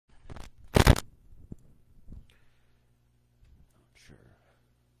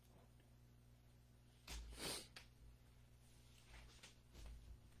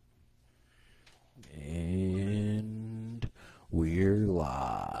live.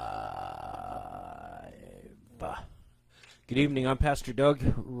 Good evening, I'm Pastor Doug.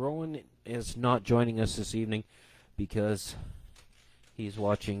 Rowan is not joining us this evening because he's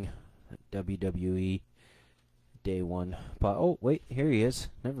watching WWE Day 1. Oh, wait, here he is.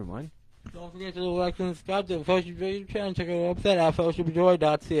 Never mind. Don't forget to like and subscribe to the Fellowship of Joy YouTube channel and check out our website at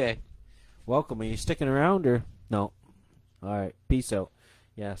fellowshipofjoy.ca. Welcome. Are you sticking around or no? All right, peace out.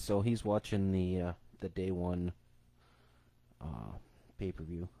 Yeah, so he's watching the Day 1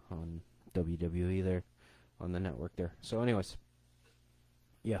 pay-per-view on WWE there, on the network there. So anyways,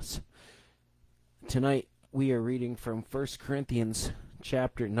 yes. Tonight we are reading from 1 Corinthians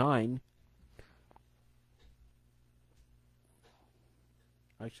chapter 9.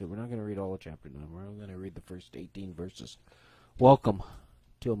 Actually, we're not going to read all of chapter 9. We're only going to read the first 18 verses. Welcome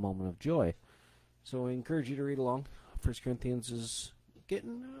to a moment of joy. So I encourage you to read along. 1 Corinthians is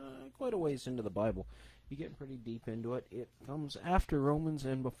getting quite a ways into the Bible. You're getting pretty deep into it. It comes after Romans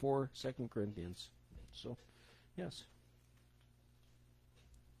and before 2 Corinthians. So, yes.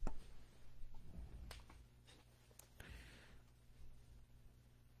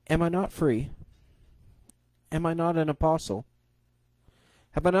 Am I not free? Am I not an apostle?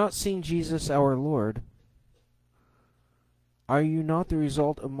 Have I not seen Jesus our Lord? Are you not the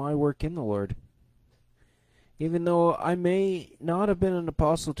result of my work in the Lord? Even though I may not have been an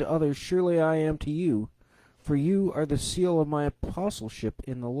apostle to others, surely I am to you, for you are the seal of my apostleship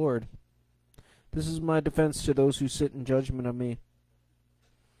in the Lord. This is my defense to those who sit in judgment of me.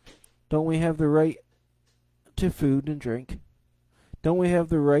 Don't we have the right to food and drink? Don't we have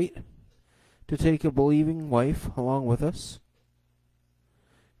the right to take a believing wife along with us,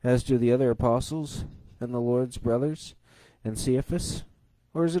 as do the other apostles and the Lord's brothers and Cephas?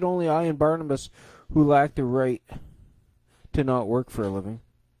 Or is it only I and Barnabas who lack the right to not work for a living?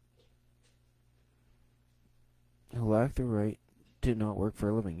 Who lack the right to not work for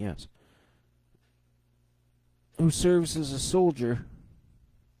a living, yes. Who serves as a soldier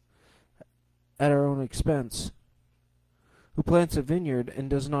at our own expense? Who plants a vineyard and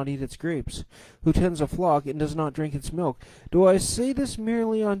does not eat its grapes? Who tends a flock and does not drink its milk? Do I say this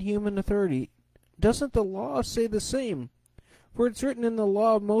merely on human authority? Doesn't the law say the same? For it's written in the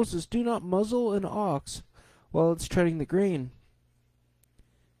law of Moses, do not muzzle an ox while it's treading the grain.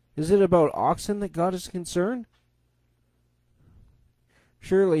 Is it about oxen that God is concerned?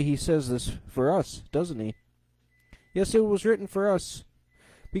 Surely he says this for us, doesn't he? Yes, it was written for us,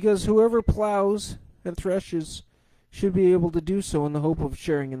 because whoever plows and threshes should be able to do so in the hope of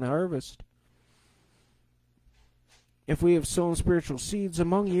sharing in the harvest. If we have sown spiritual seeds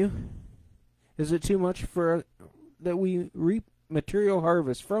among you, is it too much for that we reap material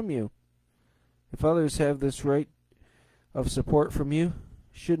harvest from you? If others have this right of support from you,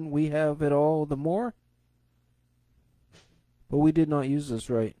 shouldn't we have it all the more? But we did not use this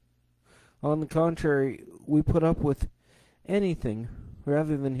right. On the contrary, we put up with anything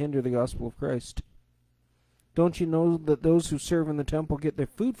rather than hinder the gospel of Christ. Don't you know that those who serve in the temple get their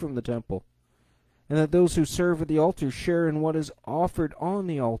food from the temple, and that those who serve at the altar share in what is offered on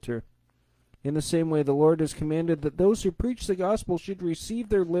the altar? In the same way, the Lord has commanded that those who preach the gospel should receive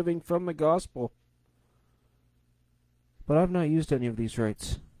their living from the gospel. But I've not used any of these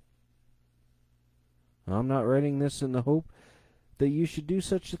rights. I'm not writing this in the hope that you should do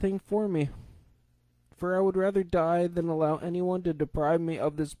such a thing for me, for I would rather die than allow anyone to deprive me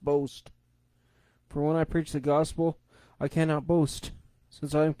of this boast. For when I preach the gospel, I cannot boast,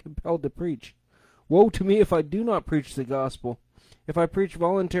 since I am compelled to preach. Woe to me if I do not preach the gospel. If I preach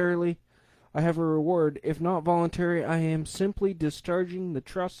voluntarily, I have a reward. If not voluntary, I am simply discharging the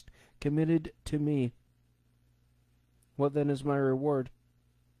trust committed to me. What then is my reward?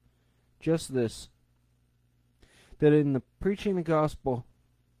 Just this, that in the preaching the gospel,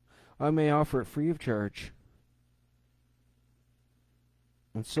 I may offer it free of charge,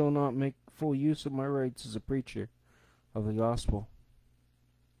 and so not make full use of my rights as a preacher of the gospel.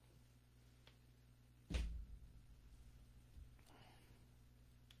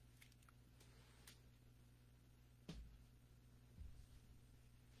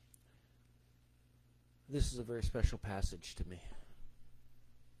 This is a very special passage to me.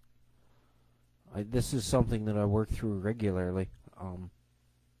 This is something that I work through regularly.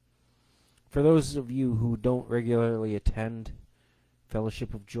 For those of you who don't regularly attend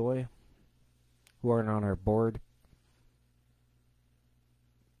Fellowship of Joy, who aren't on our board,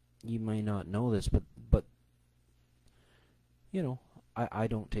 you may not know this, but you know, I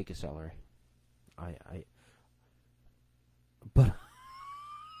don't take a salary. But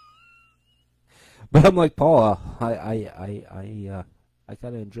I'm like Paula. I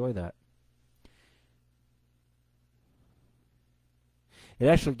kind of enjoy that. It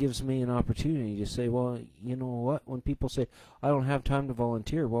actually gives me an opportunity to say, well, you know what? When people say, I don't have time to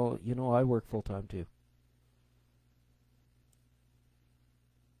volunteer, well, you know, I work full time too.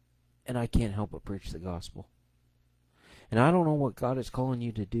 And I can't help but preach the gospel. And I don't know what God is calling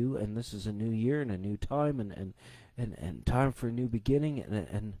you to do, and this is a new year and a new time and time for a new beginning,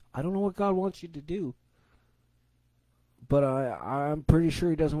 and I don't know what God wants you to do. But I'm pretty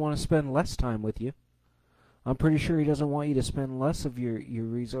sure He doesn't want to spend less time with you. I'm pretty sure He doesn't want you to spend less of your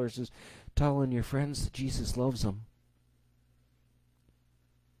resources telling your friends that Jesus loves them.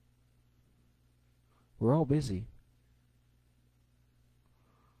 We're all busy.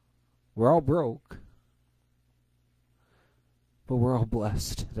 We're all broke. But we're all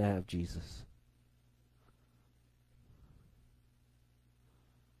blessed to have Jesus.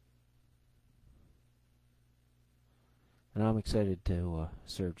 And I'm excited to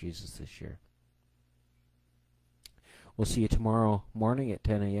serve Jesus this year. We'll see you tomorrow morning at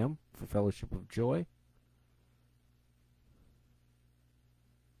 10 a.m. for Fellowship of Joy.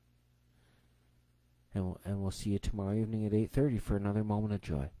 And we'll see you tomorrow evening at 8:30 for another moment of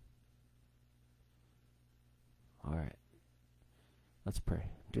joy. All right. Let's pray.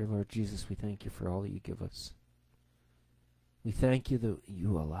 Dear Lord Jesus, we thank you for all that you give us. We thank you that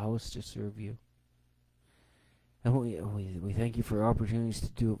you allow us to serve you. And we thank you for opportunities to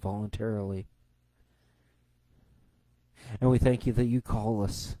do it voluntarily. And we thank you that you call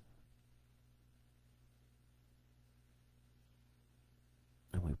us.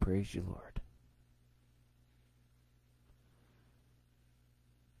 And we praise you, Lord.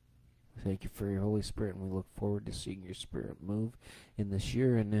 We thank you for your Holy Spirit, and we look forward to seeing your Spirit move in this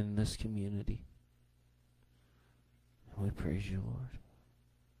year and in this community. And we praise you, Lord.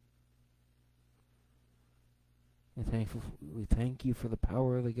 We thank you for the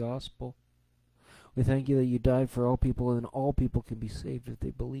power of the gospel. We thank you that you died for all people, and all people can be saved if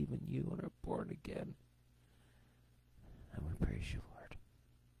they believe in you and are born again. And we praise you, Lord.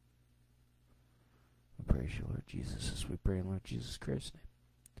 We praise you, Lord Jesus, as we pray in Lord Jesus Christ's name.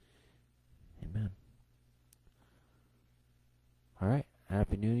 Amen. All right.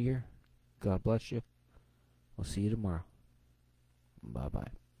 Happy New Year. God bless you. We'll see you tomorrow.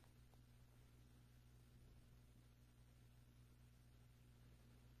 Bye-bye.